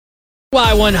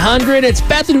Y100, it's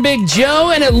Beth and Big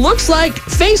Joe, and it looks like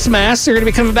face masks are going to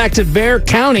be coming back to Bexar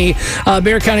County.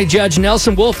 Bexar County Judge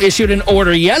Nelson Wolf issued an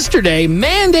order yesterday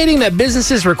mandating that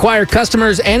businesses require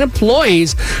customers and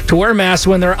employees to wear masks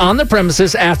when they're on the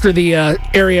premises after the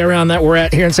area around that we're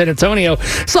at here in San Antonio.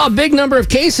 Saw a big number of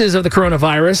cases of the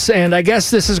coronavirus, and I guess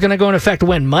this is going to go into effect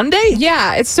when? Monday?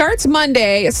 Yeah, it starts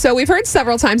Monday. So we've heard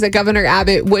several times that Governor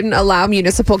Abbott wouldn't allow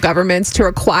municipal governments to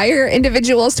require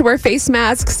individuals to wear face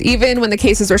masks, even when the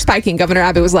cases were spiking. Governor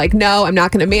Abbott was like, no, I'm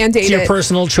not going to mandate it. It's your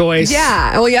personal choice.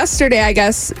 Yeah. Well, yesterday, I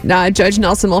guess, Judge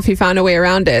Nelson Wolf, he found a way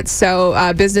around it.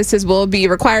 So businesses will be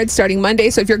required starting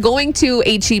Monday. So if you're going to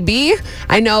HEB,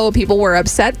 I know people were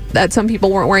upset that some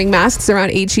people weren't wearing masks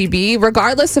around HEB.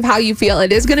 Regardless of how you feel,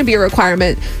 it is going to be a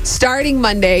requirement starting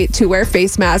Monday to wear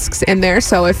face masks in there.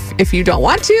 So if you don't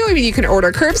want to, I mean, you can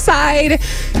order curbside,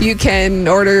 you can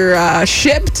order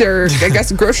shipped, or I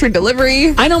guess grocery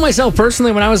delivery. I know myself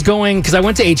personally, when I was going, because I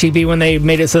went to HEB when they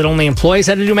made it so that only employees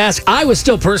had to do masks, I was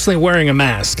still personally wearing a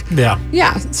mask.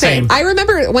 Yeah, Same. I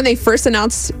remember when they first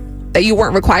announced that you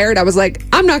weren't required, I was like,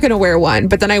 I'm not going to wear one.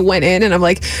 But then I went in and I'm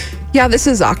like, yeah, this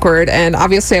is awkward. And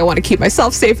obviously I want to keep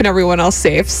myself safe and everyone else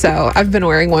safe. So I've been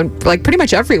wearing one like pretty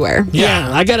much everywhere. Yeah,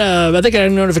 I think I got a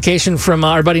notification from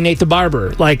our buddy Nate the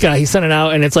Barber. Like he sent it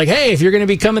out and it's like, hey, if you're going to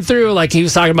be coming through, like he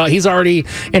was talking about, he's already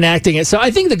enacting it. So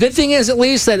I think the good thing is at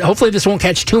least that hopefully this won't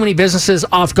catch too many businesses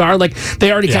off guard. Like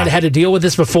they already kind of had to deal with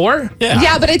this before.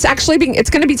 Yeah, but it's actually it's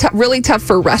going to be really tough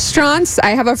for restaurants.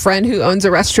 I have a friend who owns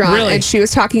a restaurant and she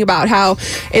was talking about how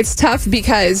it's tough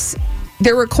because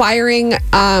they're requiring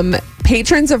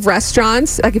patrons of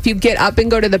restaurants, like if you get up and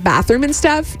go to the bathroom and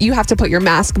stuff, you have to put your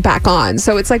mask back on.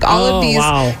 So it's like all of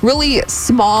these really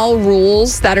small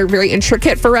rules that are very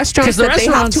intricate for restaurants that they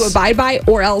have to abide by,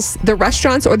 or else the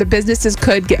restaurants or the businesses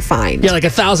could get fined. Yeah, like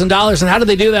 $1,000. And how do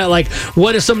they do that? Like,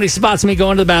 what if somebody spots me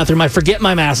going to the bathroom? I forget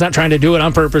my mask, not trying to do it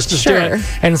on purpose, just do it.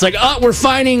 And it's like, oh, we're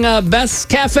fining Beth's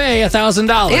Cafe $1,000.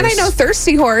 And I know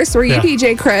Thirsty Horse, where you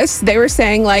DJ Chris, they were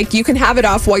saying like you can have it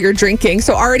off while you're drinking.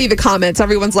 So already the comments,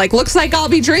 everyone's like, looks like I'll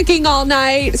be drinking all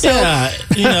night. So yeah,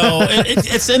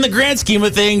 it's in the grand scheme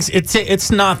of things,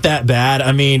 it's not that bad.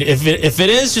 I mean, if it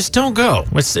is, just don't go.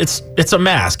 It's a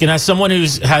mask. And as someone who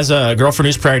has a girlfriend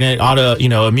who's pregnant,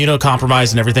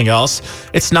 immunocompromised and everything else,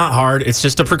 it's not hard. It's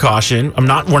just a precaution.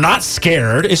 We're not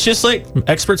scared. It's just like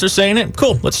experts are saying it.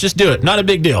 Cool, let's just do it. Not a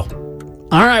big deal.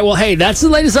 All right, well, hey, that's the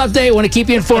latest update. I want to keep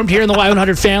you informed here in the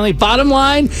Y100 family. Bottom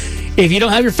line, if you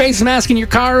don't have your face mask in your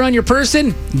car or on your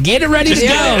person, get it ready to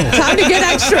go. Time to get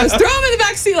extras. Throw them in the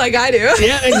back seat like I do.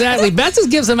 Yeah, exactly. Beth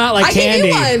just gives them out like candy.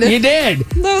 I gave you one. You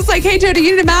did. I was like, hey, Joe, do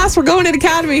you need a mask? We're going to the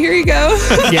Academy. Here you go.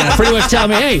 Yeah, pretty much tell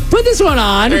me, hey, put this one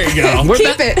on. There you go.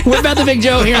 Keep it. We're Beth and Big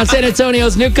Joe here on San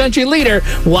Antonio's new country leader,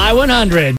 Y100.